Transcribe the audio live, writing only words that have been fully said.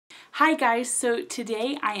Hi guys, so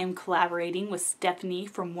today I am collaborating with Stephanie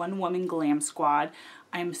from Woman Glam Squad.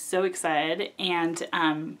 I'm so excited, and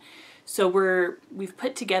so we've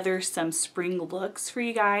put together some spring looks for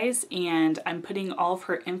you guys, and I'm putting all of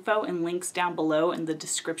her info and links down below in the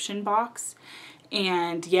description box.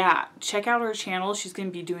 And yeah, check out her channel. She's going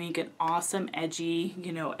to be doing an awesome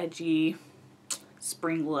edgy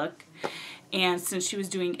spring look. And since she was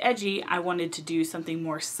doing edgy, I wanted to do something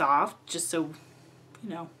more soft, just so,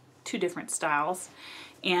 two different styles.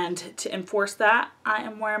 And to enforce that, I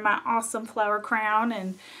am wearing my awesome flower crown,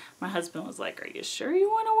 and my husband was like, "Are you sure you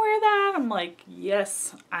want to wear that?" I'm like,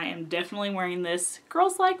 "Yes, I am definitely wearing this.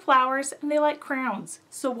 Girls like flowers and they like crowns,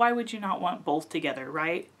 so why would you not want both together,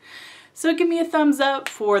 right?" So give me a thumbs up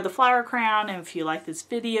for the flower crown and if you like this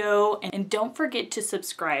video, and don't forget to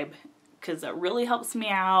subscribe because that really helps me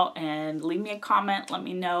out, and leave me a comment. Let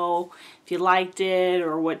me know if you liked it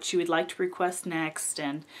or what you would like to request next.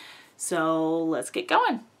 And so let's get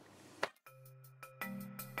going.